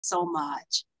so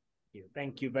much.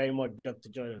 Thank you very much, Dr.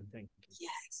 Jordan. Thank you.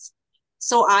 Yes.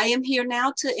 So I am here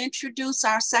now to introduce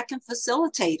our second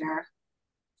facilitator,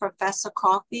 Professor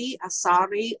Kofi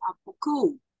Asare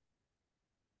Opoku.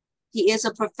 He is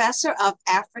a professor of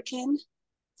African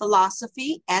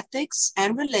philosophy, ethics,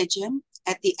 and religion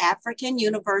at the African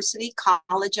University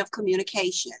College of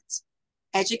Communications.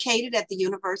 Educated at the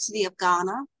University of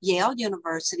Ghana, Yale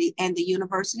University, and the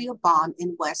University of Bonn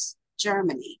in West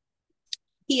Germany.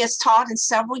 He has taught in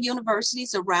several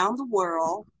universities around the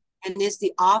world and is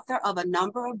the author of a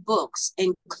number of books,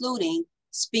 including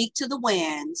Speak to the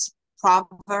Winds,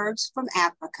 Proverbs from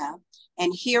Africa,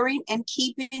 and Hearing and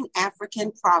Keeping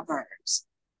African Proverbs.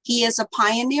 He is a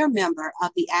pioneer member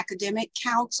of the Academic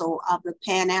Council of the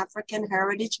Pan-African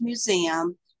Heritage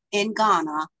Museum in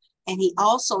Ghana, and he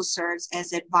also serves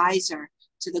as advisor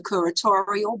to the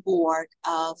curatorial board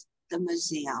of the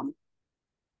museum.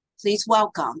 Please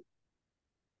welcome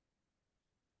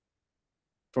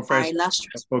our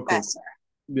illustrious professor.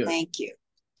 Yeah. Thank you.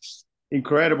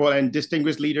 Incredible and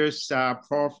distinguished leaders.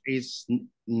 Prof is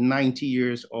 90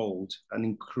 years old, an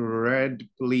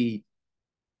incredibly,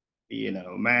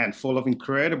 man, full of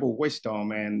incredible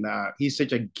wisdom. And he's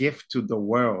such a gift to the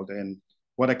world. And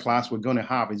what a class we're going to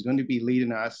have. He's going to be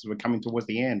leading us, we're coming towards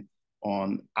the end,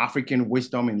 on African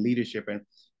wisdom and leadership. And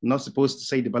I'm not supposed to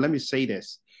say that, but let me say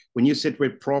this. When you sit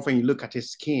with Prof and you look at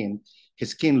his skin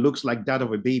looks like that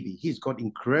of a baby. He's got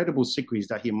incredible secrets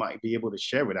that he might be able to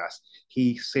share with us.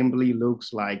 He simply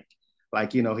looks like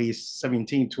he's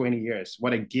 17, 20 years.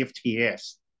 What a gift he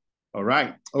is. All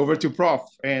right, over to Prof.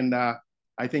 And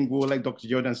I think we'll let Dr.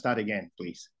 Jordan start again,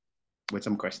 please, with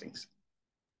some questions.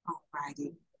 All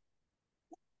righty.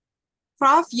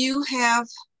 Prof, you have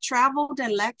traveled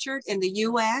and lectured in the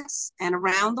US and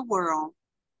around the world.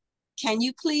 Can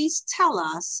you please tell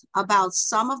us about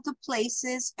some of the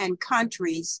places and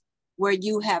countries where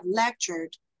you have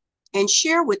lectured and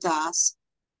share with us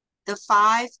the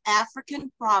 5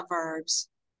 African proverbs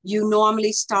you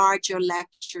normally start your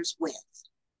lectures with?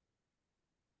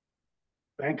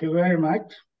 Thank you very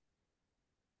much.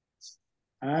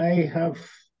 I have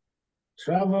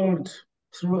traveled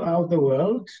throughout the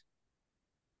world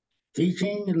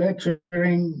teaching,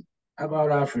 lecturing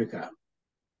about Africa.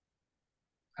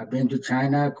 I've been to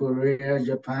China, Korea,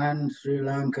 Japan, Sri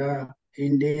Lanka,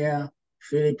 India,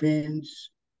 Philippines,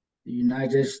 the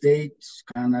United States,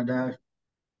 Canada,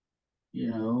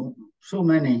 so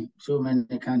many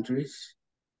countries.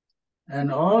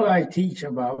 And all I teach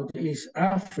about is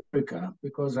Africa,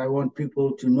 because I want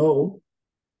people to know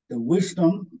the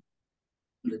wisdom,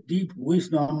 the deep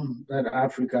wisdom that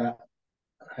Africa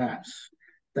has,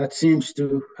 that seems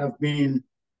to have been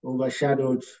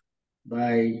overshadowed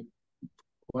by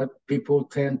what people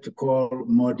tend to call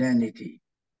modernity.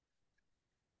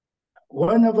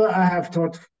 Whenever I have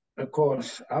taught a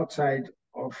course outside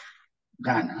of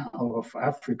Ghana or of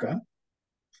Africa,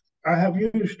 I have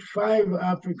used 5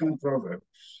 African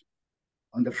proverbs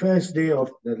on the first day of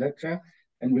the lecture,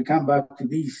 and we come back to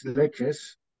these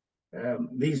lectures,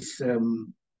 these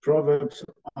proverbs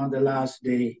on the last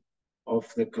day of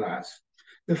the class.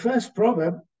 The first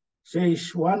proverb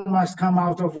says, one must come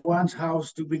out of one's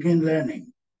house to begin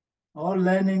learning. All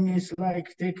learning is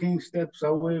like taking steps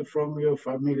away from your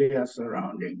familiar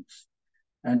surroundings.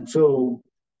 And so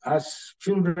as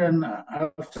children,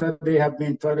 after they have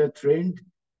been toilet trained,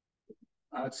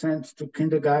 are sent to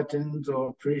kindergartens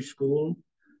or preschool,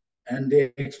 and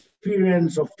the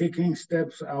experience of taking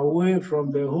steps away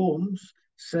from their homes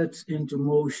sets into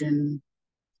motion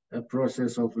a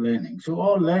process of learning. So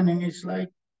all learning is like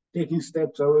taking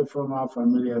steps away from our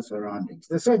familiar surroundings.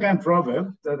 The second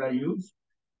proverb that I use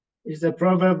is the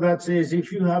proverb that says,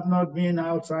 if you have not been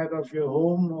outside of your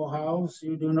home or house,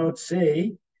 you do not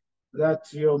say that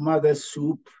your mother's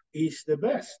soup is the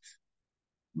best.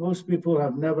 Most people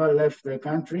have never left their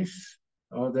countries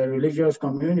or their religious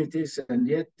communities, and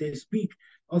yet they speak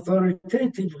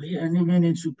authoritatively and even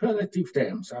in superlative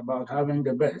terms about having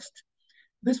the best.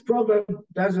 This proverb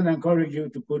doesn't encourage you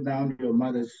to put down your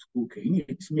mother's cooking.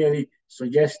 It's merely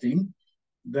suggesting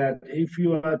that if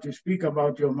you are to speak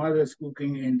about your mother's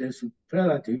cooking in the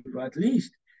superlative, at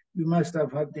least you must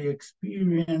have had the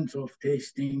experience of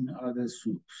tasting other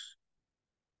soups.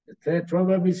 The third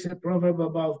proverb is a proverb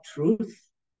about truth,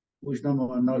 wisdom,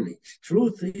 or knowledge.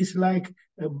 Truth is like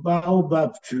a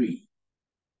baobab tree.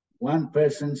 One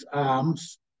person's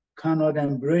arms cannot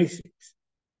embrace it.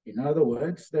 In other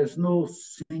words, there's no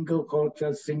single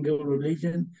culture, single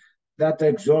religion that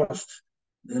exhausts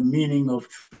the meaning of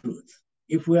truth.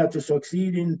 If we are to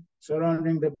succeed in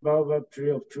surrounding the baobab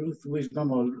tree of truth,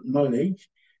 wisdom, or knowledge,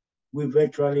 we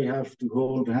virtually have to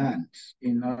hold hands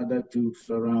in order to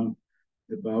surround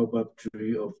the baobab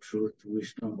tree of truth,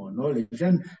 wisdom, or knowledge.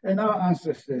 And our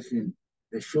ancestors in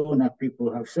the Shona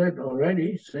people have said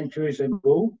already centuries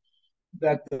ago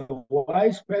that the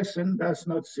wise person does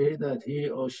not say that he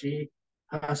or she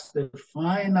has the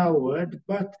final word,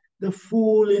 but the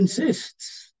fool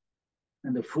insists.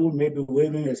 And the fool may be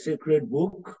waving a sacred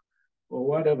book or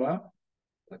whatever,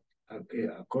 but okay,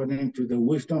 according to the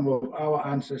wisdom of our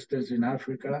ancestors in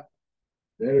Africa,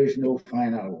 there is no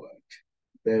final word.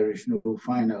 There is no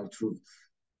final truth.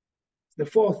 The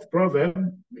fourth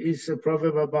proverb is a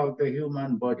proverb about the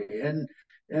human body. And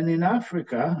in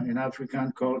Africa, in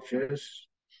African cultures,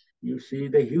 you see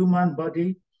the human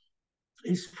body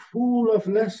is full of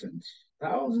lessons,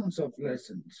 thousands of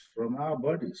lessons from our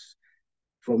bodies,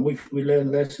 from which we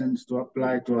learn lessons to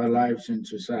apply to our lives in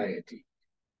society.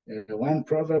 One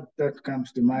proverb that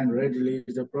comes to mind readily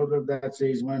is the proverb that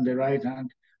says, when the right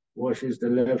hand washes the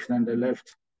left and the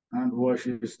left hand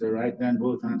washes the right, then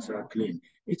both hands are clean.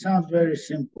 It sounds very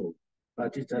simple,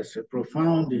 but it has a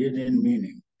profound hidden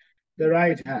meaning. The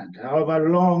right hand, however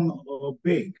long or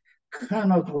big,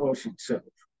 cannot wash itself.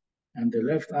 And the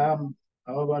left arm,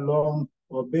 however long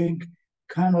or big,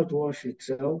 cannot wash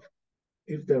itself.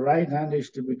 If the right hand is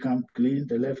to become clean,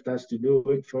 the left has to do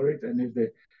it for it. And if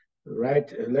the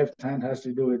left hand has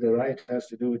to do it, the right has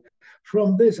to do it.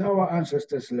 From this, our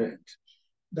ancestors learned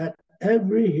that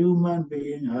every human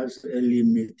being has a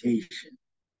limitation.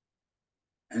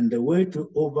 And the way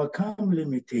to overcome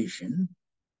limitation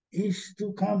is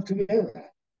to come together.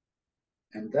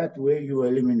 And that way you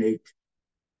eliminate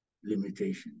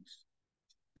limitations.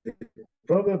 The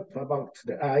proverb about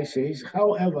the eye says,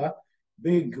 however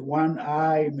big one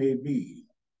eye may be,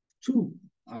 two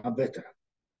are better.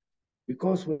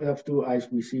 Because we have two eyes,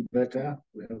 we see better,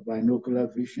 we have binocular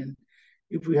vision.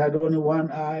 If we had only one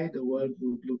eye, the world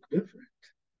would look different.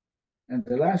 And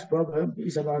the last proverb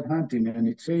is about hunting, and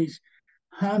it says,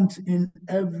 hunt in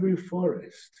every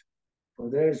forest, for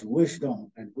there is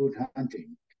wisdom and good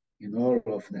hunting in all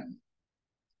of them.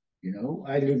 You know,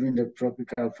 I live in the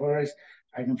tropical forest.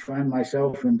 I can find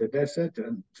myself in the desert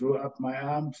and throw up my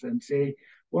arms and say,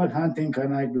 what hunting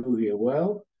can I do here?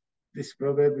 Well, this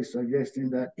proverb is suggesting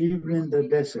that even the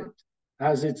desert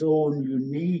has its own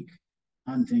unique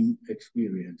hunting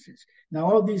experiences. Now,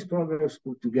 all these proverbs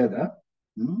put together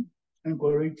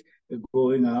encourage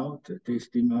going out,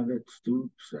 tasting other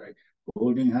soups,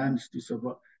 holding hands to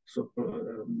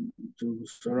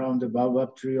surround the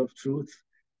baobab tree of truth,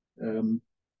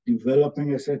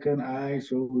 developing a second eye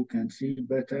so we can see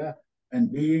better,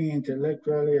 and being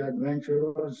intellectually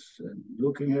adventurous and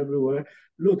looking everywhere.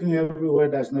 Looking everywhere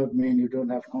does not mean you don't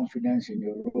have confidence in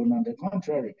your own. On the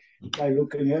contrary, by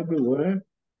looking everywhere,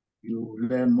 you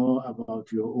learn more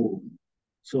about your own.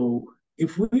 So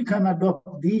if we can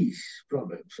adopt these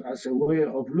proverbs as a way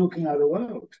of looking at the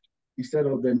world, instead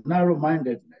of the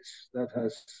narrow-mindedness that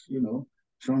has,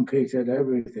 truncated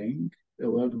everything, the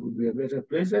world would be a better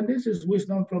place. And this is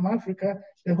wisdom from Africa,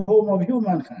 the home of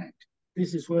humankind.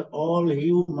 This is where all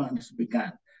humans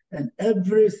began. And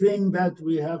everything that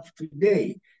we have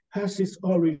today has its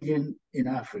origin in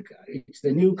Africa. It's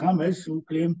the newcomers who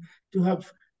claim to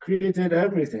have created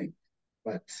everything.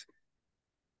 But,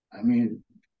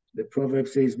 the proverb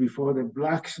says, before the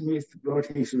blacksmith brought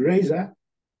his razor,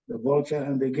 the vulture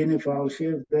and the guinea fowl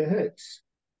shaved their heads.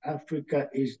 Africa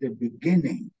is the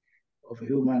beginning of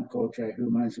human culture,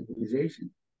 human civilization.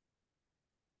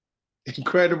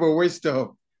 Incredible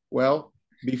wisdom. Well,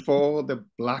 before the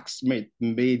blacksmith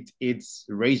made its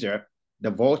razor,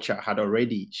 the vulture had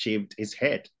already shaved his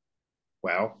head.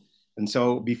 Well, and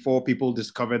so before people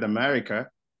discovered America,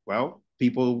 well,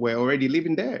 people were already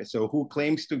living there. So who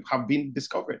claims to have been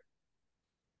discovered?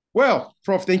 Well,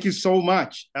 Prof, thank you so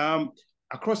much.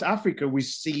 Across Africa, we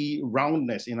see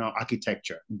roundness in our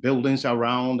architecture. Buildings are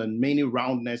round and many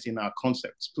roundness in our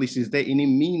concepts. Please, is there any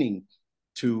meaning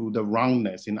to the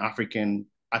roundness in African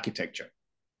architecture?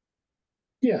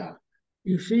 Yeah.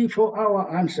 You see, for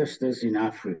our ancestors in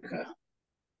Africa,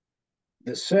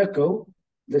 the circle,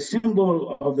 the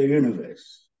symbol of the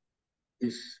universe,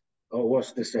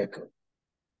 was the circle.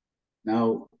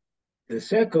 Now, the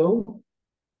circle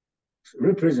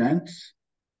represents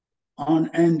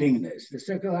unendingness. The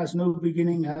circle has no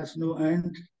beginning, has no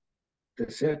end.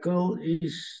 The circle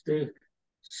is the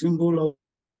symbol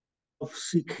of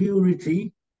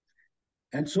security.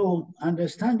 And so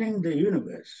understanding the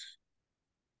universe,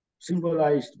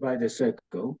 symbolized by the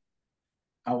circle,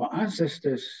 our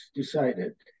ancestors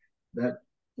decided that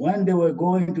when they were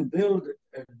going to build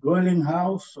a dwelling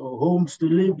house or homes to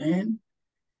live in,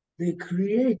 they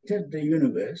created the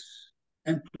universe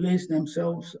and place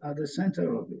themselves at the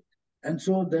center of it. And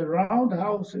so the round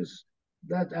houses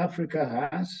that Africa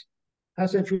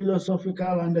has a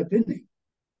philosophical underpinning,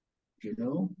 you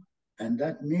know, and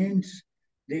that means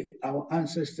our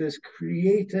ancestors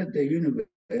created the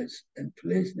universe and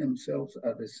placed themselves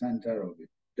at the center of it.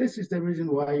 This is the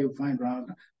reason why you find round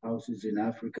houses in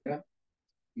Africa,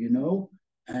 you know,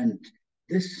 and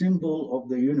this symbol of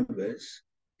the universe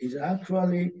is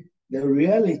actually the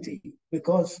reality,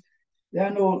 because there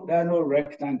are no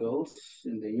rectangles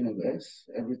in the universe.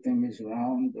 Everything is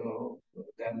round, or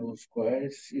there are no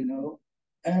squares, you know.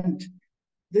 And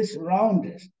this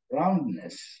roundness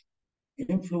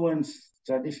influenced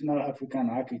traditional African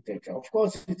architecture. Of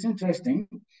course, it's interesting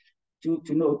to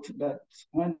note that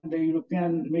when the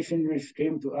European missionaries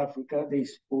came to Africa, they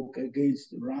spoke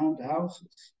against round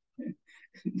houses.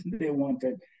 They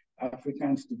wanted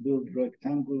Africans to build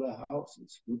rectangular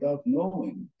houses without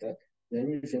knowing that there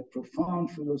is a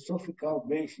profound philosophical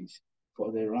basis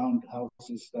for the round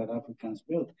houses that Africans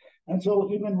built. And so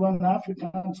even when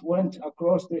Africans went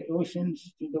across the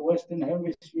oceans to the Western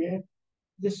Hemisphere,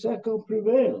 the circle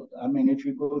prevailed. I mean, if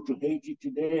you go to Haiti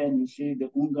today and you see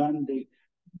the Ungan, the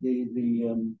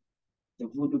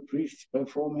voodoo priest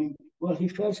performing, well, he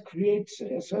first creates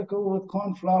a circle with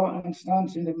cornflower and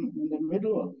stands in the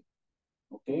middle of it,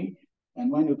 okay?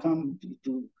 And when you come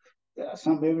to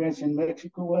some areas in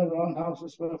Mexico where round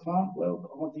houses were found, well,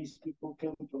 all these people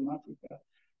came from Africa.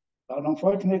 But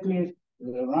unfortunately,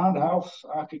 the round house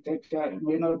architecture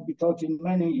may not be taught in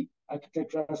many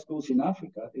architectural schools in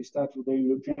Africa. They start with the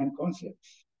European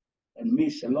concepts and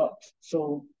miss a lot.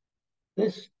 So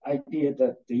this idea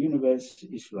that the universe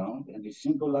is round and is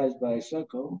symbolized by a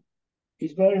circle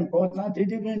is very important.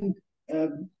 It even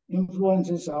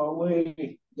influences the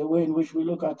way in which we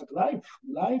look at life.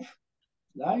 Life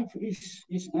is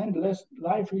endless.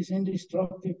 Life is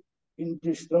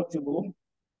indestructible,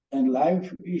 and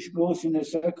life goes in a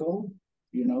circle.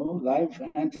 You know, life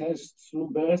enters through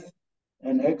birth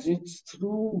and exits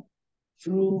through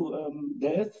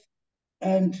death,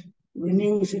 and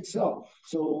renews itself.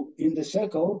 So in the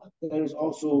circle, there is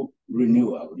also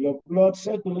renewal. Your blood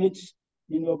circulates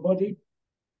in your body,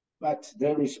 but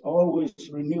there is always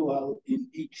renewal in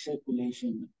each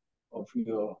circulation of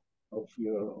the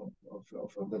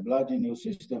blood in your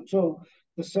system. So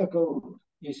the circle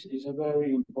is a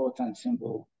very important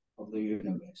symbol of the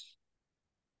universe.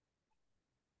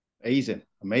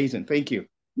 Amazing. Thank you.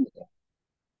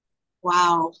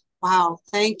 Wow. Wow.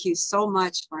 Thank you so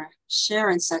much for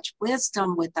sharing such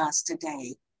wisdom with us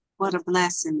today. What a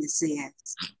blessing this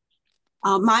is.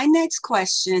 My next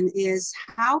question is,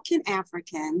 how can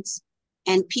Africans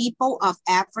and people of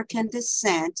African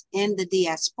descent in the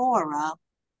diaspora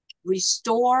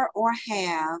restore or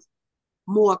have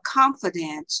more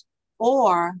confidence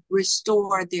or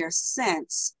restore their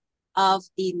sense of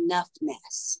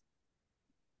enoughness?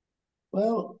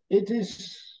 Well, it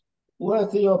is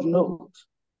worthy of note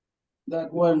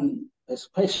that when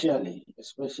especially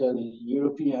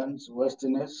Europeans,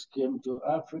 Westerners came to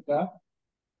Africa,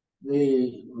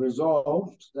 they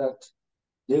resolved that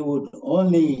they would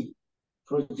only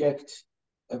project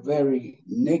a very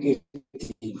negative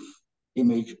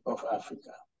image of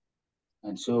Africa.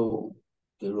 And so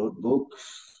they wrote books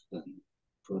and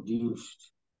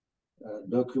produced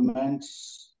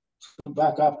documents to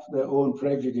back up their own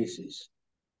prejudices.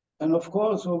 And of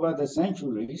course, over the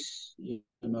centuries,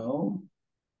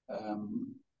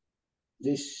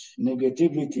 this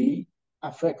negativity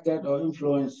affected or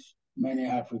influenced many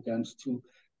Africans to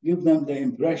give them the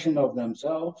impression of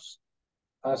themselves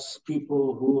as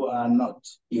people who are not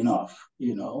enough,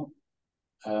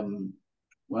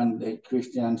 when the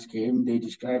Christians came, they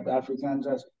described Africans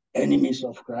as enemies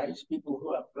of Christ, people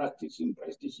who are practicing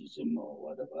Prestigism or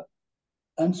whatever.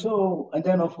 And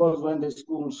then of course, when the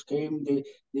schools came, they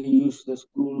used the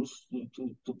schools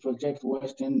to project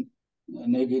Western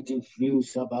negative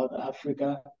views about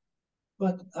Africa.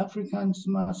 But Africans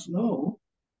must know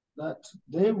that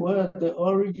they were the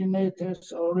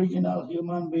original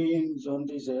human beings on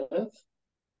this earth,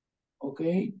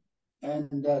 okay?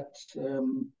 And that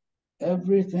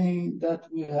everything that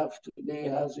we have today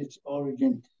has its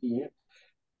origin here.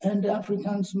 And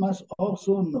Africans must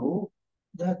also know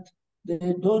that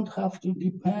they don't have to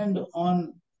depend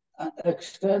on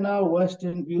external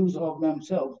Western views of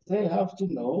themselves. They have to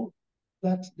know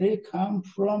that they come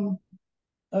from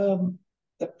a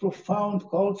profound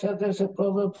culture. There's a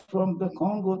proverb from the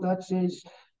Congo that says,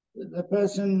 the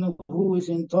person who is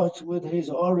in touch with his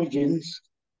origins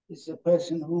is a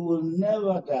person who will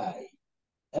never die.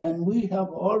 And we have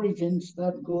origins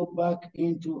that go back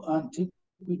into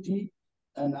antiquity,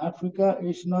 And Africa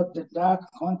is not the dark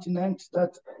continent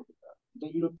that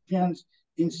the Europeans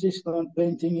insist on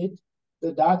painting it.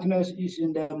 The darkness is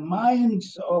in the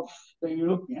minds of the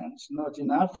Europeans, not in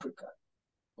Africa.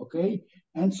 Okay?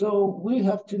 And so we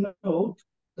have to note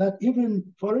that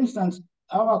even, for instance,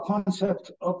 our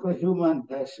concept of a human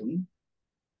person,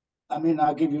 I mean,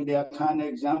 I'll give you the Akan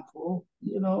example.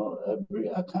 You know, every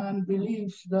Akan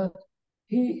believes that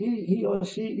he or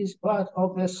she is part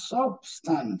of the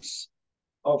substance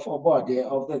of a body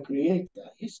of the Creator.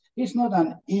 He's not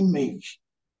an image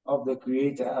of the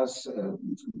Creator, as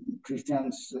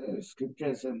Christians,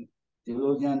 scriptures, and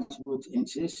theologians would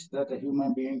insist that a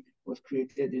human being was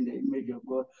created in the image of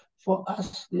God. For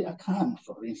us, the Akan,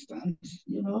 for instance,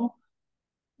 you know,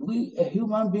 a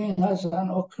human being has an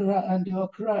okra, and the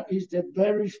okra is the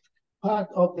very part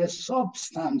of the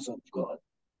substance of God,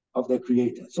 of the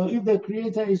Creator. So if the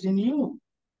Creator is in you,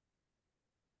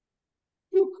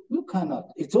 you cannot.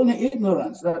 It's only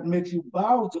ignorance that makes you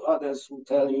bow to others who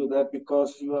tell you that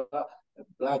because you are a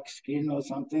black skin or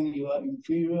something, you are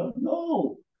inferior.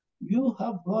 No, you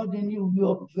have God in you,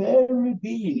 your very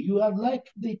being. You are like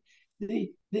the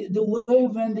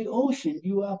wave and the ocean.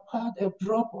 You are a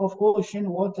drop of ocean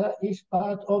water is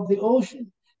part of the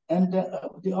ocean. And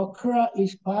the okra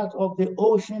is part of the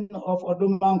ocean of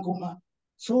Odomankuma.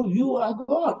 So you are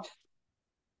God.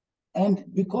 And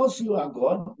because you are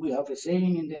God, we have a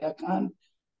saying in the Akan,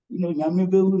 you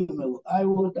know, I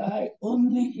will die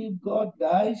only if God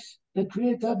dies. The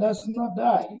Creator does not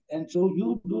die, and so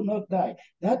you do not die.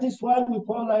 That is why we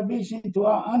pour libation to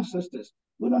our ancestors.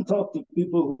 We don't talk to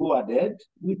people who are dead.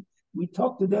 We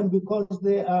talk to them because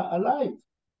they are alive.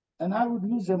 And I would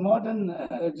use a modern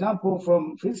example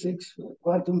from physics,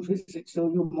 quantum physics,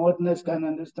 so you modernists can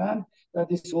understand that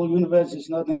this whole universe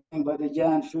is nothing but a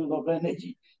giant field of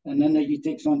energy. And energy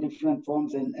takes on different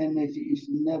forms, and energy is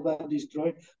never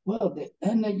destroyed. Well, the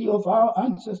energy of our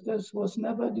ancestors was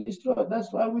never destroyed.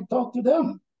 That's why we talk to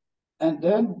them. And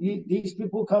then these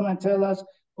people come and tell us,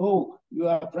 oh, you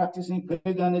are practicing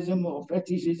paganism or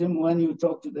fetishism when you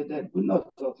talk to the dead. We're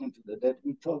not talking to the dead.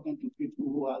 We're talking to people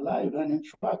who are alive. And in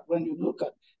fact, when you look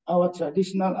at our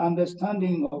traditional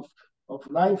understanding of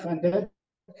life and death,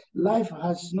 life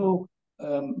has no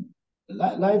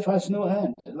life has no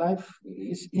end. Life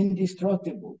is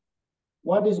indestructible.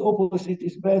 What is opposite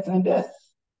is birth and death.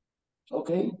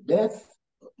 Okay,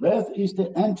 birth is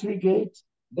the entry gate,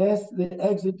 death the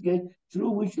exit gate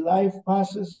through which life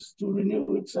passes to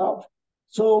renew itself.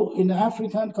 So in the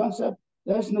African concept,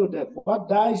 there's no death. What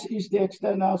dies is the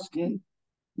external skin.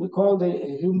 We call the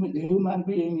human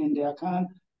being in the Akan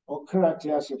okra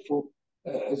as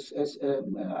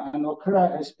an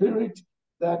okra, a spirit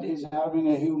that is having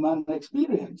a human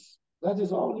experience. That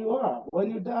is all you are. When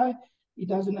you die, it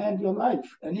doesn't end your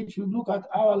life. And if you look at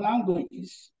our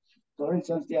languages, for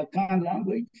instance, the Akan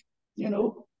language, you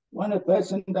know, when a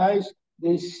person dies,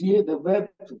 they see the verb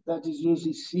that is used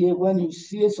is see. When you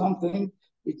see something,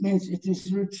 it means it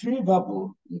is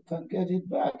retrievable. You can get it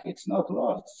back. It's not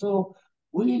lost. So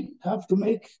we have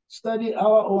to study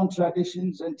our own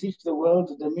traditions and teach the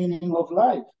world the meaning of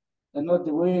life, and not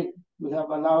the way we have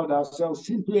allowed ourselves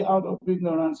simply out of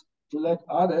ignorance to let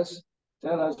others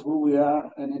tell us who we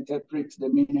are and interpret the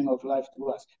meaning of life to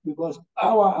us. Because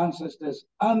our ancestors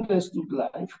understood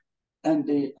life, and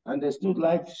they understood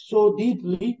life so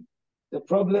deeply. The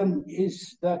problem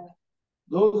is that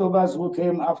those of us who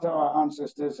came after our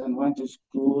ancestors and went to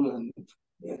school and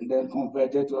then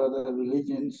converted to other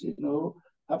religions, you know,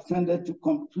 have tended to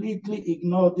completely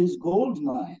ignore this gold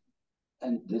mine.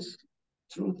 And this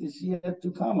truth is yet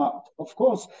to come out. Of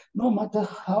course, no matter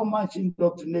how much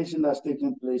indoctrination has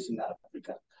taken place in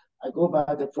Africa, I go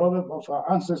by the proverb of our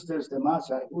ancestors, the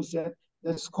Maasai, who said,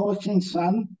 the scorching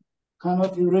sun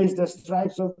cannot erase the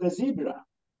stripes of the zebra.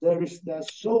 There's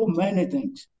so many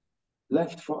things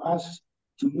left for us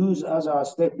to use as our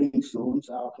stepping stones,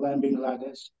 our climbing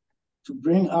ladders, to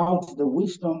bring out the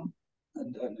wisdom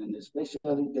and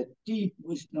especially the deep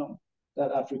wisdom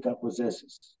that Africa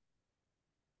possesses.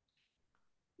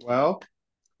 Well,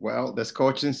 the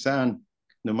scorching sun,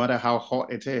 no matter how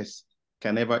hot it is,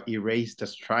 can never erase the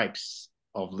stripes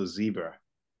of the zebra.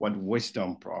 What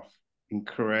wisdom, Prof.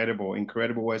 Incredible,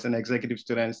 incredible words. And executive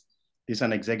students, this is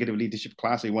an executive leadership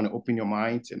class, so you want to open your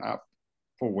minds and up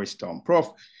for wisdom.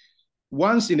 Prof,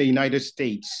 once in the United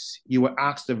States, you were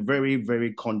asked a very,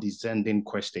 very condescending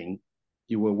question.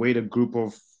 You were with a group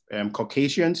of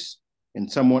Caucasians,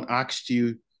 and someone asked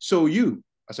you, so you,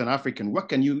 as an African, what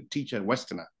can you teach a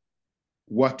Westerner?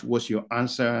 What was your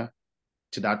answer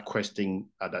to that question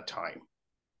at that time?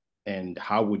 And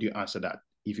how would you answer that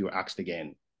if you were asked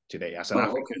again today? As an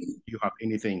African, do you have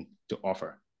anything to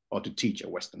offer or to teach a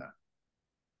Westerner?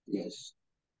 Yes.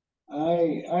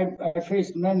 I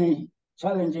faced many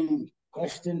challenging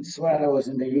questions while I was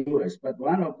in the US, but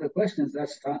one of the questions that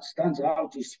stands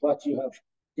out is what you have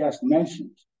just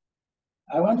mentioned.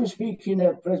 I want to speak in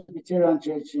a Presbyterian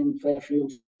church in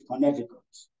Fairfield,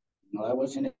 Connecticut. I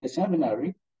was in a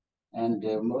seminary, and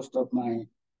most of my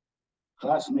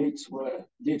classmates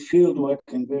did field work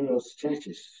in various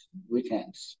churches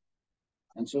weekends.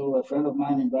 And so a friend of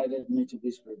mine invited me to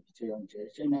this Presbyterian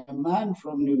church, and a man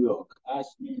from New York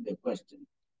asked me the question,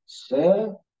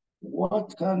 "Sir,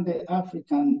 what can the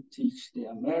African teach the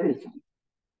American?"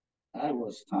 I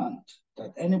was stunned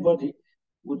that anybody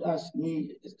would ask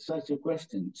me such a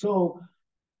question. So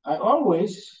I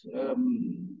always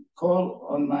call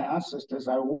on my ancestors.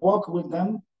 I walk with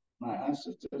them. My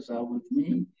ancestors are with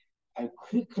me. I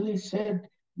quickly said,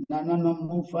 "Nanana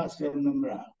Mufa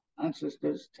Semnumra."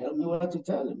 Ancestors, tell me what to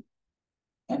tell him.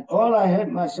 And all I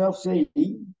heard myself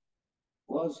saying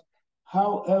was,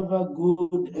 however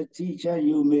good a teacher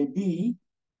you may be,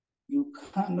 you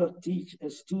cannot teach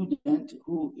a student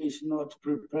who is not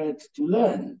prepared to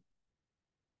learn.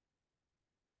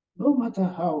 No matter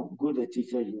how good a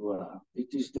teacher you are,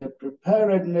 it is the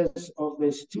preparedness of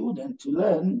the student to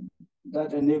learn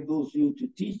that enables you to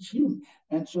teach him.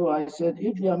 And so I said,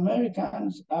 if the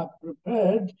Americans are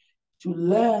prepared to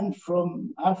learn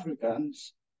from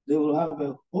Africans, they will have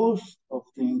a host of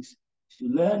things to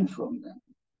learn from them.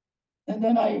 And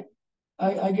then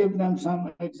I gave them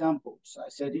some examples. I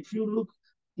said, if you look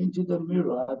into the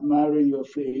mirror admiring your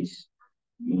face,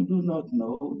 you do not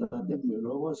know that the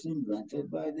mirror was invented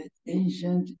by the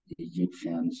ancient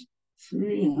Egyptians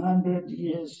 300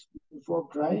 years before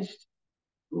Christ,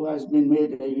 who has been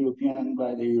made a European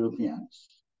by the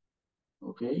Europeans.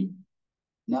 Okay?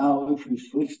 Now, if you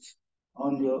switched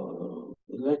on your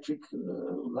electric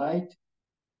light,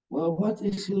 well, what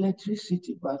is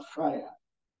electricity but fire?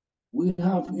 We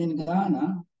have in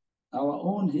Ghana our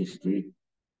own history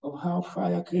of how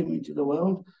fire came into the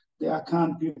world. The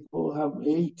Akan people have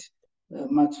 8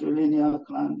 matrilineal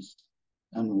clans,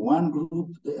 and one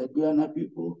group, the Aduana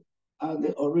people, are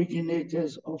the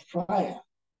originators of fire.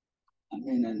 I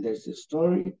mean, and there's a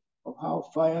story of how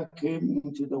fire came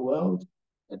into the world.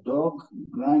 A dog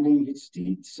grinding its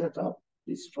teeth set up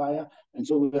this fire, and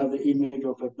so we have the image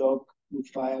of a dog with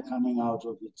fire coming out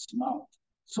of its mouth.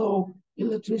 So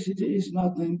electricity is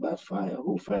nothing but fire.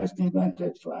 Who first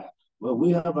invented fire? Well,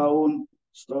 we have our own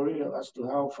story as to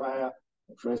how fire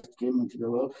first came into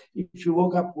the world. If you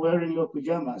woke up wearing your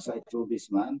pajamas, I told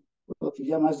this man, well,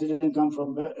 pajamas didn't come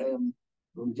from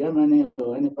Germany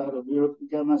or any part of Europe.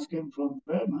 Pajamas came from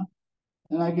Burma.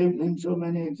 And I gave him so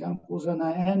many examples, and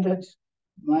I ended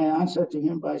my answer to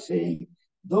him by saying,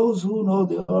 those who know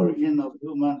the origin of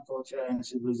human culture and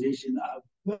civilization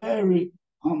are very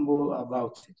humble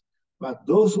about it. But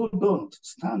those who don't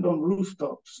stand on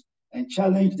rooftops and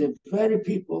challenge the very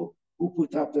people who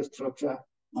put up the structure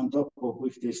on top of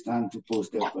which they stand to pose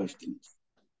their questions.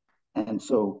 And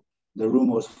so the room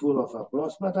was full of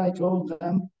applause, but I told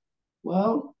them,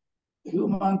 well,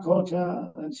 human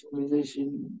culture and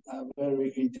civilization are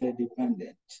very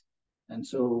interdependent. And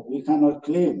so we cannot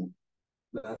claim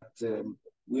that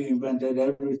we invented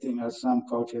everything, as some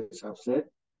cultures have said.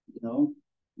 You know,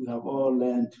 we have all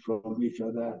learned from each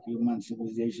other. Human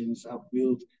civilizations are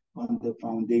built on the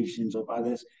foundations of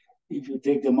others. If you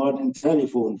take the modern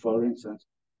telephone, for instance,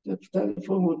 the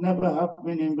telephone would never have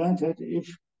been invented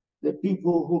if the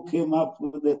people who came up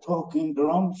with the talking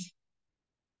drums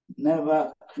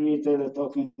never created the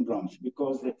talking drums,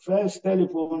 because the first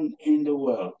telephone in the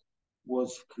world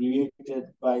was created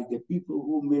by the people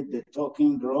who made the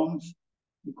talking drums,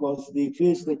 because they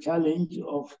faced the challenge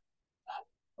of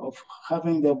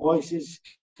having their voices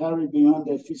carry beyond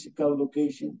their physical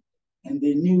location. And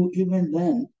they knew even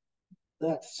then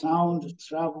that sound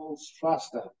travels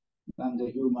faster than the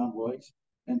human voice.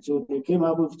 And so they came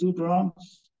up with 2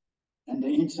 drums, and the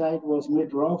inside was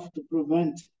made rough to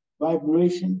prevent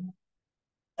vibration.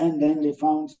 And then they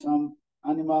found some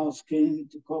animal skin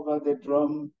to cover the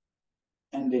drum,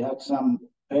 and they had some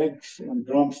eggs and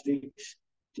drumsticks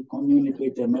to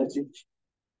communicate a message.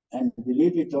 And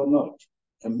believe it or not,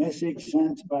 a message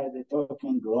sent by the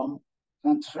talking drum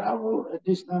can travel a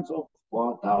distance of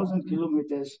 4,000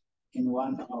 kilometers in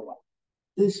 1 hour.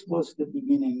 This was the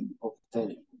beginning of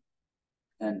telephone.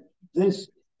 And these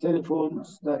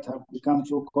telephones that have become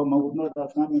so common would not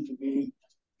have come into being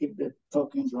if the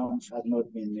talking drums had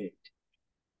not been made.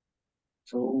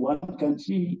 So one can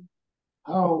see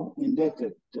how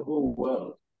indebted the whole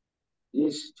world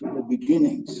is to the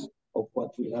beginnings of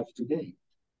what we have today.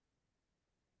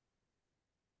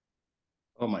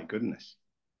 Oh my goodness.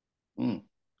 Mm.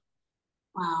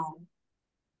 Wow.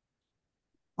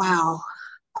 Wow.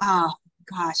 Oh,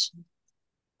 gosh.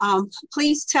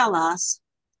 Please tell us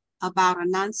about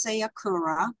Anansi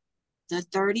Akura, the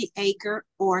 30-acre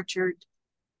orchard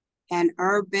and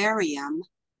herbarium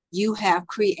you have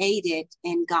created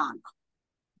in Ghana.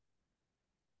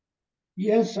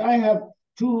 Yes, I have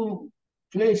two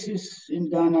places in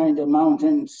Ghana in the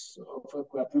mountains of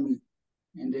Akwapimi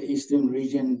in the eastern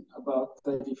region, about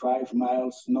 35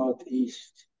 miles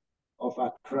northeast of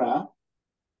Accra.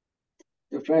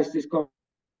 The first is called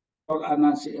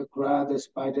Anansi Akura, the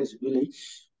Spiders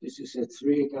Village. This is a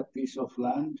 3-acre piece of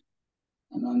land.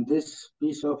 And on this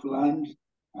piece of land,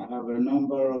 I have a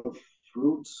number of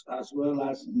fruits as well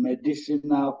as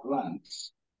medicinal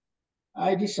plants.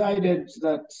 I decided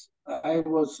that I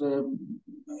was a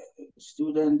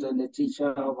student and a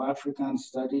teacher of African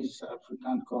studies,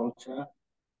 African culture,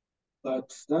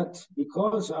 but that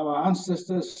because our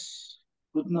ancestors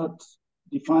could not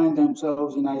define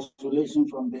themselves in isolation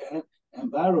from their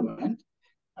environment,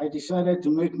 I decided to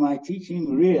make my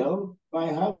teaching real by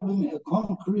having a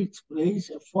concrete place,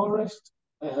 a forest,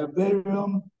 a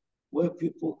herbarium, where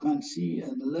people can see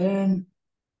and learn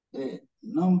the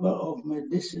number of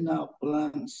medicinal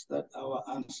plants that our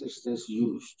ancestors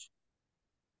used.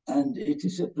 And it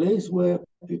is a place where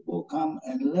people come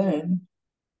and learn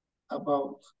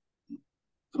about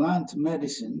plant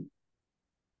medicine,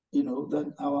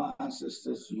 that our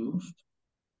ancestors used.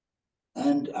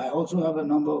 And I also have a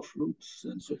number of fruits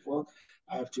and so forth.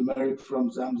 I have turmeric from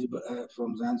Zanzibar.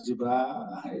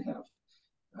 I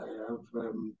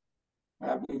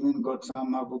have even got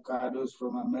some avocados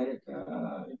from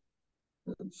America.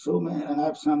 So many, and I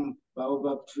have some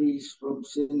baobab trees from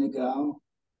Senegal.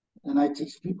 And I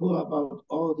teach people about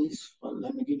all these. Well,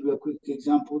 let me give you a quick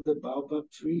example. The baobab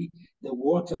tree, the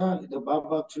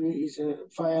baobab tree is a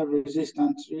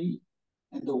fire-resistant tree,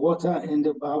 and the water in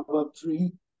the baobab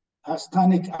tree has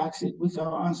tannic acid, which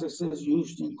our ancestors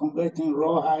used in converting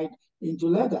rawhide into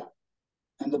leather.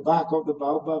 And the bark of the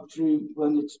baobab tree,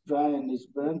 when it's dry and it's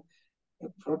burnt,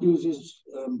 produces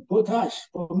potash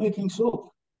for making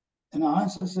soap. And our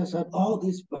ancestors had all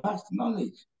this vast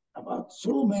knowledge about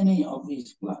so many of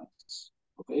these plants.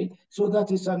 Okay, so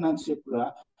that is Anansi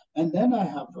Akura. And then I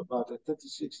have about a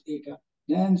 36-acre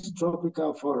dense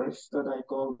tropical forest that I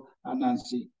call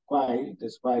Anansi Kwai, the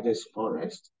spider's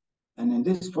forest. And in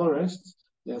this forest,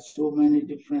 there are so many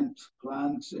different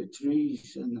plants,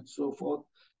 trees, and so forth.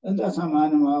 And there are some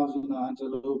animals,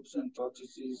 antelopes and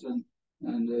tortoises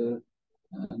and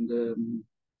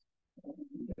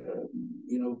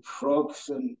frogs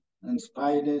and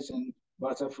spiders and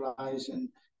butterflies, and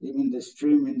even the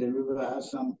stream in the river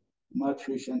has some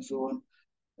mudfish and so on.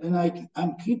 And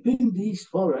I'm keeping these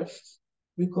forests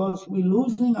because we're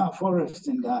losing our forests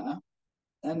in Ghana.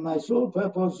 And my sole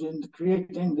purpose in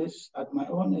creating this at my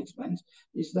own expense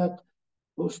is that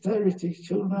posterity,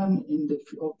 children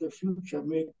of the future,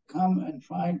 may come and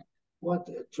find what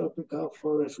a tropical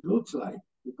forest looks like,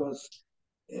 because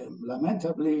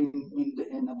lamentably,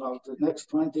 in about the next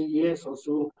 20 years or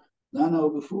so, Ghana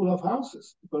will be full of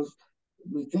houses, because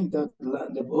we think that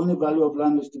the only value of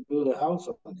land is to build a house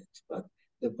on it. But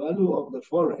the value of the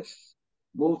forest,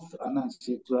 both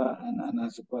Anansi Akura and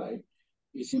Anansi Kwai,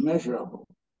 is immeasurable.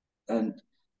 And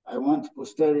I want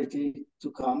posterity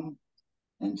to come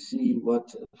and see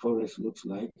what a forest looks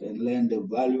like and learn the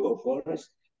value of forest.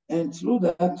 And through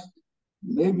that,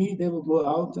 maybe they will go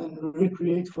out and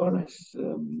recreate forests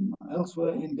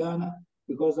elsewhere in Ghana,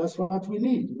 because that's what we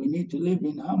need. We need to live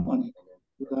in harmony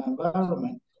with the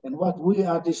environment. And what we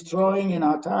are destroying in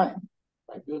our time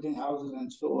by building houses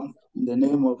and so on in the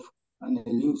name of an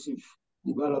elusive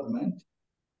development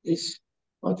is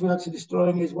what we are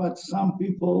destroying is what some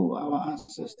people, our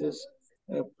ancestors,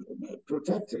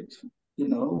 protected,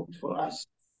 for us.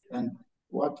 And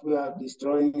what we are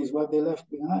destroying is what they left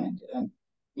behind. And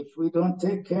if we don't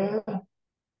take care,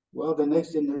 well, the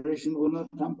next generation will not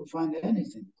come to find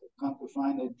anything. They'll come to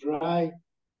find a dry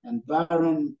and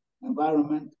barren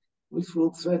environment, which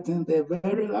will threaten their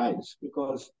very lives.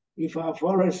 Because if our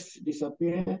forests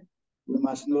disappear, we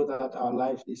must know that our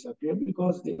lives disappear,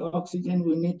 because the oxygen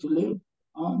we need to live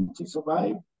on to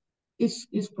survive is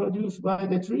produced by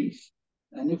the trees.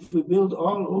 And if we build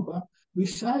all over,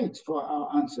 besides for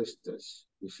our ancestors,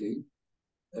 you see,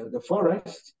 the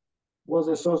forest was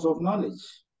a source of knowledge,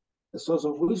 a source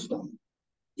of wisdom.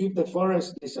 If the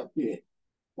forest disappeared,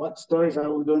 what stories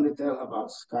are we going to tell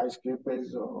about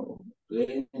skyscrapers or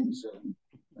planes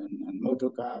and motor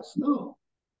cars? No,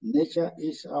 nature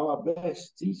is our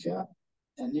best teacher.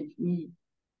 And if we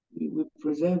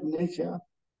preserve nature,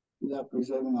 we are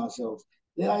preserving ourselves.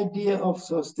 The idea of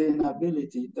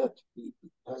sustainability that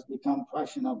has become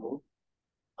fashionable,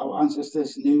 our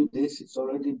ancestors knew this, it's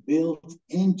already built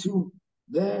into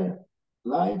their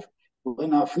life.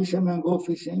 When our fishermen go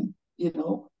fishing,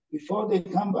 before they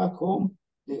come back home,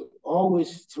 they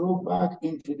always throw back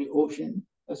into the ocean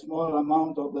a small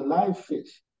amount of the live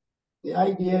fish. The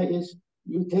idea is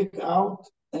you take out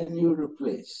and you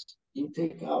replace. You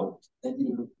take out and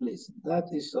you replace.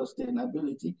 That is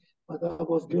sustainability, but that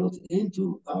was built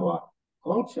into our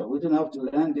culture. We didn't have to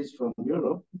learn this from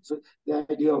Europe. So the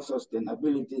idea of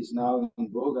sustainability is now in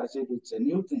vogue as if it's a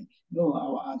new thing. No,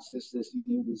 our ancestors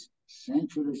knew this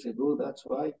centuries ago. That's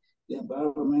why the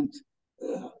environment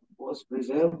was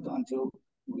preserved until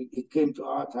it came to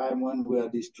our time when we are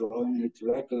destroying it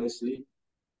recklessly.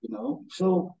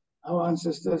 So our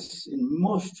ancestors, in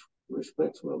most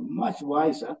respects, were much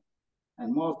wiser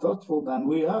and more thoughtful than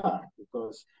we are,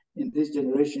 because in this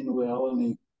generation we are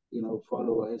only,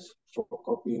 followers for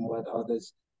copying what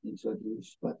others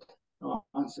introduced. But our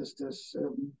ancestors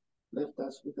left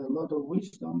us with a lot of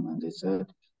wisdom, and they said,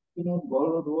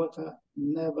 borrowed water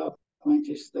never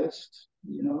quenches thirst.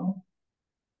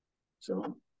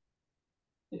 So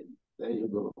there you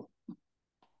go.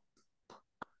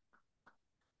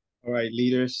 All right,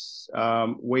 leaders,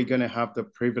 we're going to have the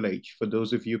privilege, for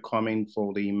those of you coming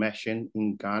for the immersion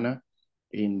in Ghana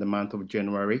in the month of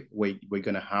January, we're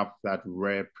going to have that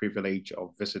rare privilege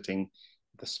of visiting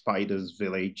the Spiders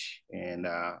Village. And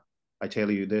I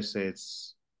tell you, this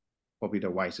is probably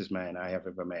the wisest man I have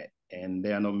ever met. And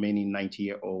there are not many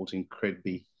 90-year-olds,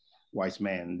 incredibly wise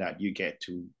men that you get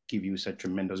to give you such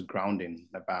tremendous grounding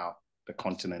about the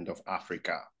continent of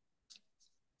Africa.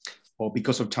 Well,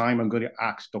 because of time, I'm going to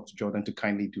ask Dr. Jordan to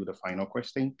kindly do the final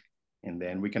question, and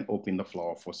then we can open the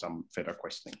floor for some further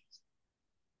questions.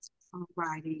 All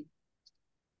righty.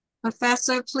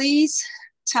 Professor, please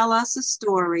tell us a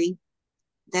story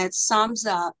that sums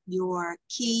up your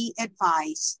key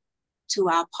advice to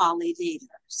our PALI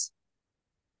leaders.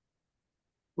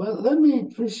 Well, let me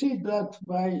precede that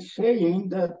by saying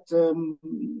that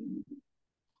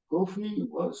Kofi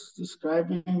was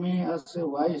describing me as a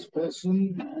wise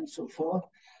person and so forth.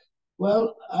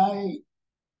 Well, I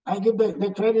give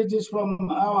the credit is from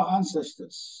our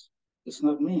ancestors. It's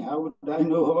not me. How would I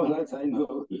know all that I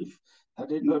know if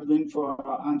had it not been for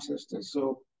our ancestors?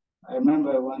 So I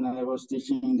remember when I was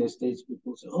teaching in the States,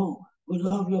 people say, "Oh, we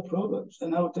love your proverbs."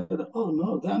 And I would tell them, "Oh,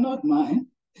 no, they're not mine."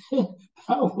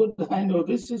 How would I know?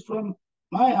 This is from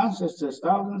my ancestors,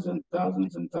 thousands and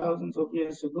thousands and thousands of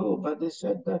years ago. But they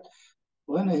said that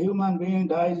when a human being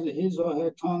dies, his or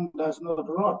her tongue does not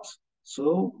rot.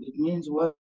 So it means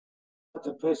what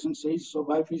a person says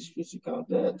survive his physical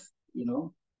death,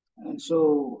 And so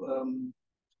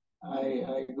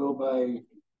I go by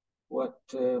what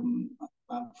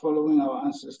I'm following our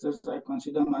ancestors. I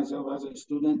consider myself as a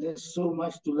student. There's so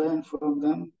much to learn from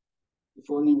them. If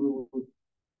only we would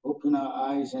open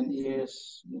our eyes and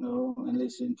ears, and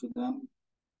listen to them,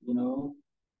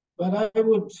 But I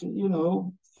would,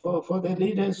 for the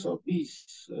leaders of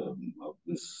this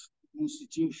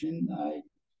institution,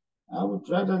 I would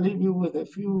rather leave you with a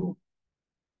few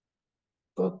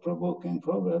thought-provoking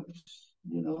proverbs,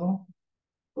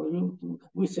 for you to,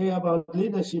 we say about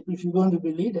leadership, if you're going to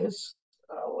be leaders,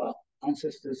 our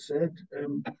ancestors said,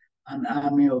 an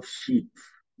army of sheep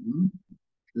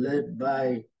led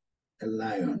by a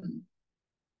lion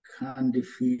can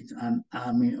defeat an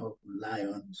army of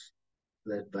lions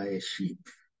led by a sheep.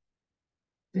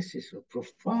 This is a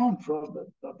profound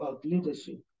proverb about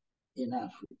leadership in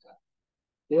Africa.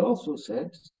 They also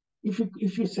said, if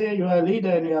you say you are a leader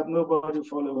and you have nobody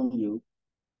following you,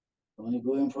 only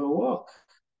going for a walk,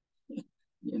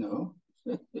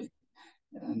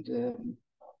 and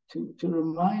to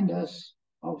remind us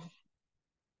of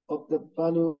the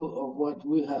value of what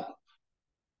we have,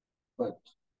 but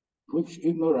which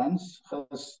ignorance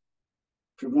has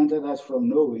prevented us from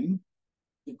knowing,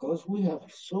 because we have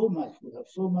so much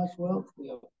wealth, we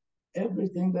have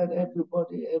everything that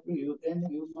any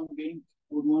human being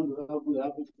would want to have. We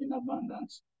have it in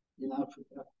abundance in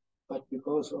Africa, but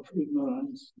because of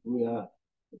ignorance, we are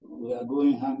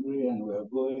going hungry and we are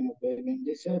going begging.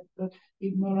 They said that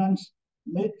ignorance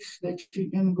makes the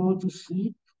chicken go to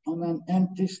sleep on an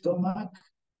empty stomach,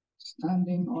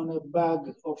 standing on a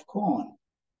bag of corn.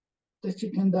 The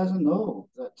chicken doesn't know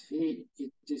that it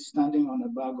is standing on a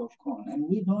bag of corn, and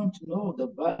we don't know the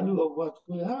value of what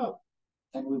we have.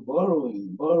 And we're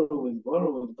borrowing.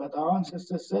 But our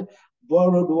ancestors said,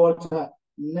 borrowed water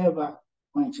never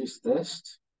quenches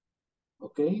thirst.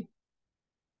 Okay?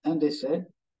 And they said,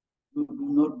 you do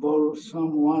not borrow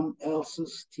someone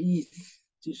else's teeth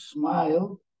to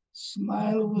smile.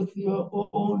 smile with your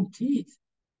own teeth.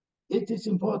 It is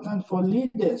important for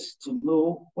leaders to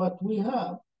know what we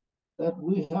have, that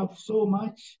we have so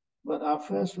much, but our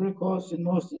first recourse in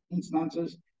most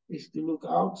instances is to look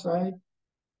outside.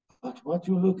 But what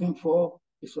you're looking for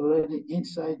is already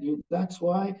inside you. That's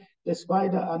why the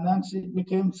spider Anansi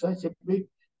became such a big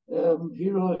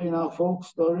hero in our folk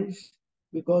stories,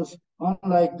 because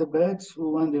unlike the birds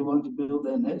who, when they want to build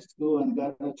their nest, go and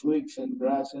gather twigs and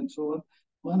grass and so on,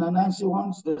 when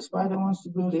the spider wants to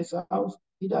build his house,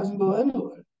 he doesn't go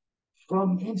anywhere.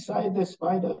 From inside the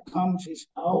spider comes his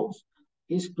house,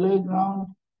 his playground,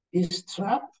 his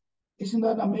trap. Isn't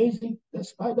that amazing? The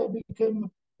spider became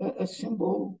a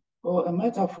symbol or a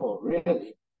metaphor,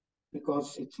 really,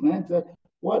 because it meant that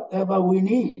whatever we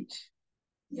need,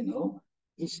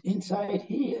 is inside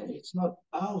here. It's not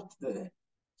out there.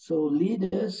 So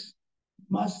leaders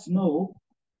must know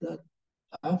that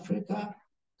Africa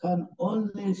can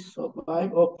only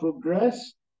survive or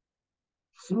progress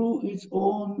through its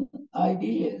own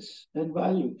ideas and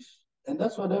values. And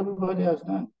that's what everybody has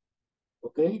done.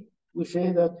 Okay? We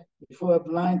say that before a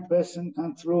blind person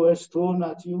can throw a stone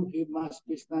at you, he must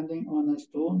be standing on a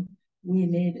stone. We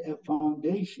need a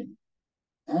foundation.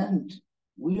 And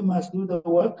we must do the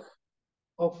work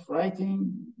of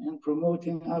writing and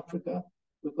promoting Africa,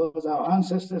 because our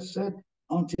ancestors said,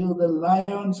 until the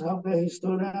lions have their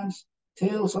historians,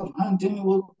 tales of hunting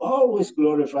will always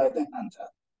glorify the hunter.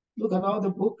 Look at all the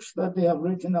books that they have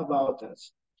written about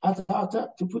us,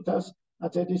 to put us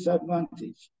at a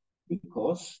disadvantage,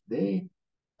 because they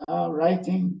are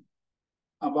writing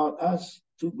about us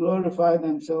to glorify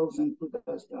themselves and put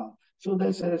us down. So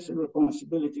there's a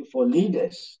responsibility for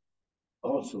leaders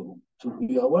also to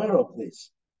be aware of this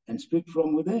and speak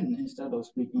from within instead of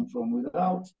speaking from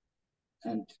without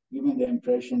and giving the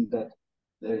impression that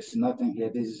there is nothing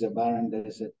here, this is a barren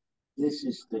desert. This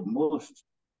is the most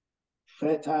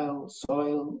fertile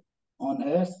soil on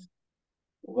earth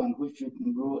on which you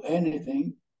can grow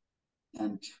anything,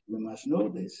 and we must know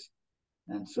this.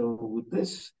 And so with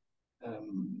this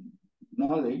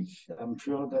knowledge, I'm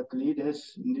sure that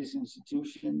leaders in this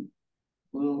institution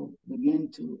will begin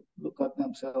to look at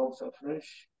themselves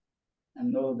afresh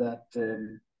and know that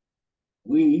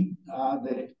we are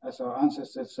as our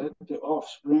ancestors said, the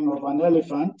offspring of an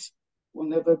elephant will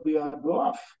never be a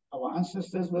dwarf. Our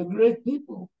ancestors were great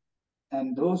people,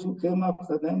 and those who came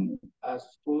after them are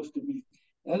supposed to be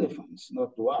elephants,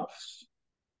 not dwarfs.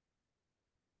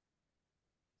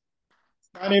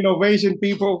 Standing ovation,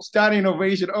 people. Standing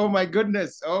ovation. Oh my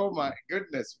goodness. Oh my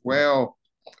goodness. Well,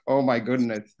 oh my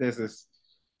goodness.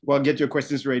 Well, get your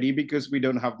questions ready because we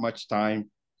don't have much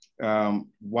time.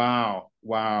 Wow.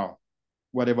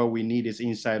 Whatever we need is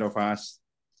inside of us.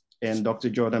 And Dr.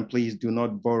 Jordan, please do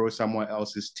not borrow someone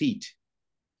else's teeth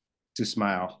to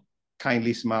smile.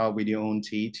 Kindly smile with your own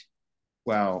teeth.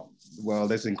 Wow. Well,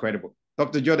 that's incredible.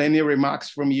 Dr. Jordan, any remarks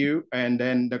from you? And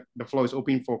then the floor is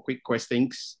open for quick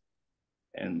questions.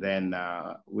 And then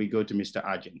we go to Mr.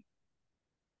 Ajin.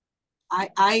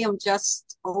 I am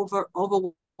just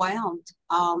overwhelmed.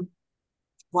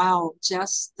 Wow,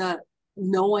 just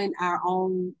knowing our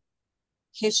own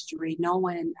history,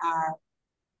 knowing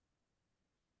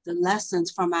the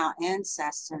lessons from our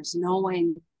ancestors,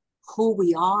 knowing who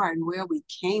we are and where we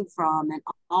came from, and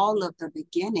all of the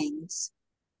beginnings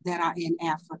that are in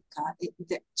Africa.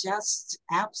 Just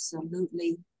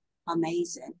absolutely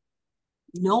amazing.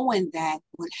 Knowing that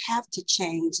would have to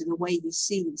change the way you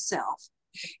see yourself.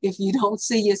 If you don't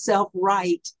see yourself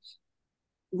right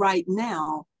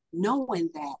now, knowing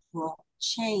that will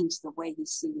change the way you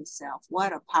see yourself.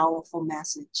 What a powerful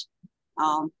message.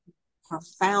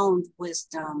 Profound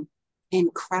wisdom,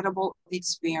 incredible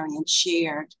experience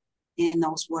shared in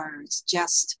those words.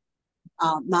 Just,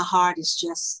 my heart is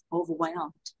just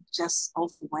overwhelmed.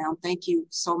 Thank you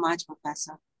so much,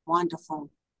 Professor.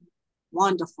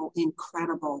 Wonderful,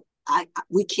 incredible. I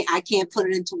can't put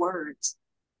it into words.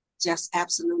 Just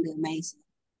absolutely amazing.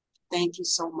 Thank you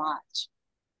so much.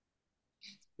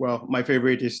 Well, my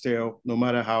favorite is still, no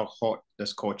matter how hot the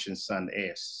scorching sun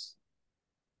is,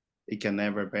 it can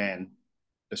never burn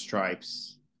the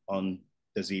stripes on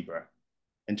the zebra.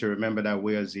 And to remember that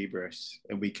we are zebras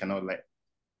and we cannot let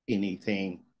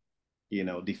anything,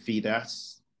 defeat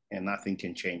us, and nothing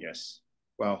can change us.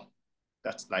 Well,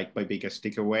 that's like my biggest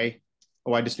takeaway.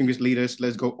 All right, distinguished leaders,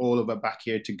 let's go all over back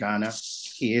here to Ghana.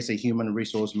 He is a human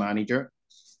resource manager,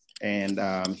 and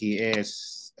he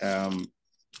is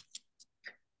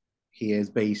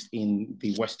based in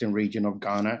the western region of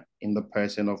Ghana in the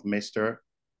person of Mr.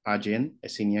 Ajin, a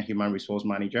senior human resource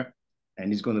manager,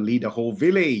 and he's going to lead the whole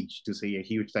village to say a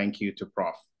huge thank you to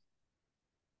Prof.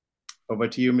 Over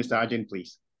to you, Mr. Ajin,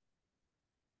 please.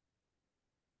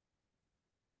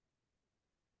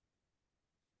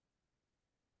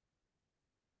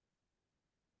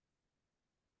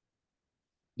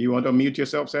 Do you want to mute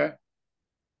yourself, sir?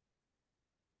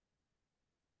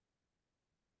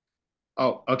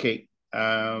 Oh, okay.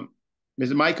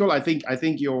 Mr. Michael, I think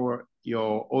your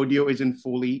audio isn't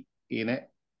fully in it.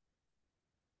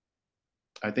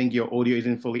 I think your audio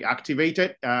isn't fully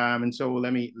activated. And so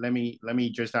let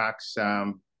me just ask.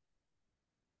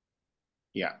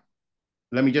 Yeah,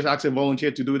 let me just ask a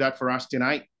volunteer to do that for us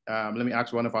tonight. Let me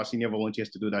ask one of our senior volunteers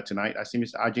to do that tonight. I see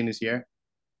Mr. Ajin is here,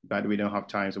 but we don't have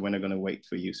time, so we're not going to wait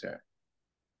for you, sir.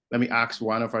 Let me ask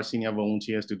one of our senior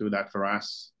volunteers to do that for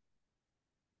us.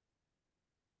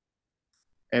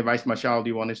 Hey, Vice Marshal, do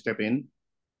you want to step in?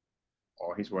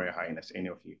 Or His Royal Highness, any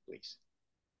of you, please.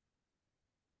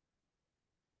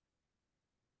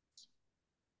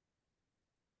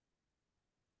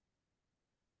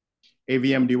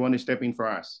 AVM, do you want to step in for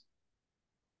us?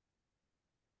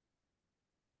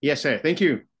 Yes, sir. Thank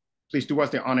you. Please do us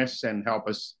the honors and help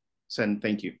us send.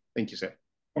 Thank you. Thank you, sir.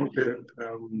 Okay.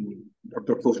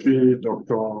 Dr. Kofi,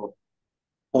 Dr.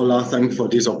 Ola, thanks for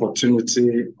this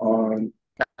opportunity.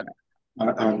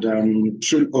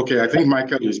 Okay, I think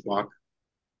Michael is back.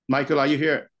 Michael, are you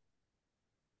here?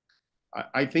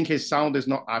 I think his sound is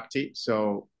not active,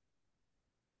 so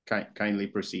kindly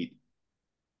proceed.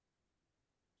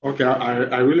 Okay,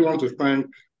 I really want to thank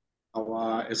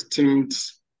our esteemed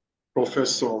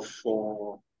professor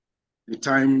for the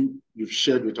time you've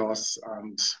shared with us,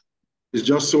 and it's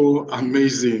just so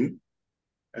amazing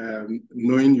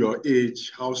knowing your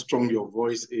age, how strong your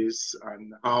voice is,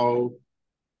 and how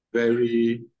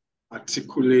very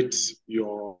articulate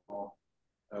your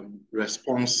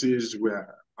responses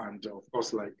were. And of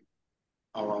course, like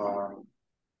our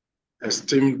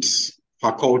esteemed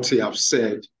faculty have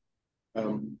said,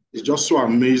 it's just so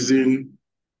amazing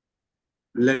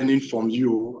learning from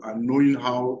you and knowing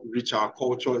how rich our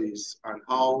culture is and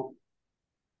how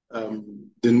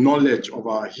the knowledge of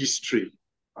our history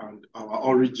and our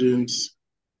origins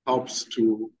helps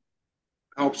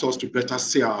us to better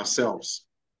see ourselves.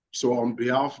 So on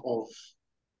behalf of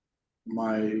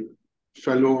my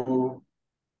fellow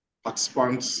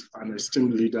participants and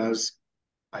esteemed leaders,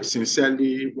 I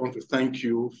sincerely want to thank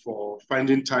you for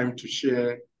finding time to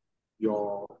share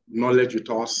your knowledge with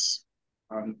us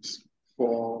and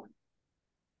for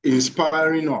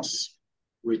inspiring us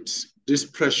with this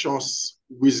precious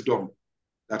wisdom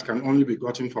that can only be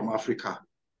gotten from Africa.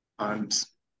 And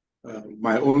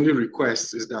my only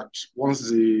request is that once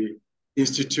the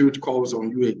Institute calls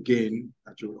on you again,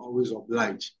 that you'll always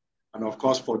oblige. And of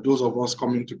course, for those of us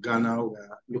coming to Ghana,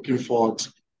 we're looking forward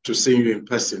to seeing you in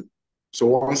person. So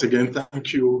once again,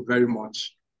 thank you very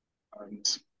much. And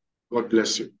God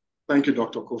bless you. Thank you,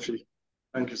 Dr. Kofi.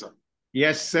 Thank you, sir.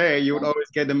 Yes, sir. You would always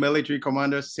get the military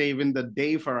commander saving the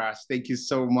day for us. Thank you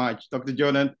so much. Dr.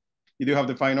 Jordan, you do have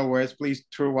the final words. Please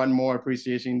throw one more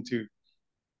appreciation to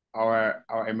our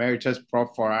emeritus prof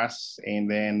for us, and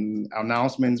then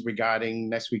announcements regarding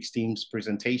next week's team's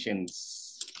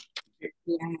presentations.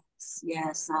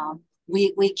 Yes.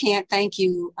 We can't thank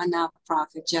you enough,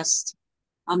 Prophet. Just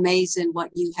amazing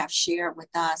what you have shared with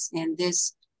us in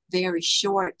this very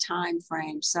short time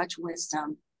frame. Such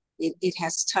wisdom. It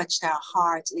has touched our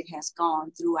hearts. It has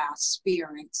gone through our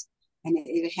spirits, and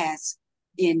it has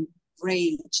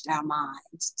enraged our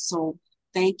minds. So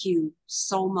thank you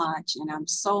so much. And I'm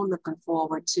so looking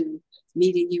forward to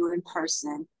meeting you in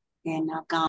person in Ghana.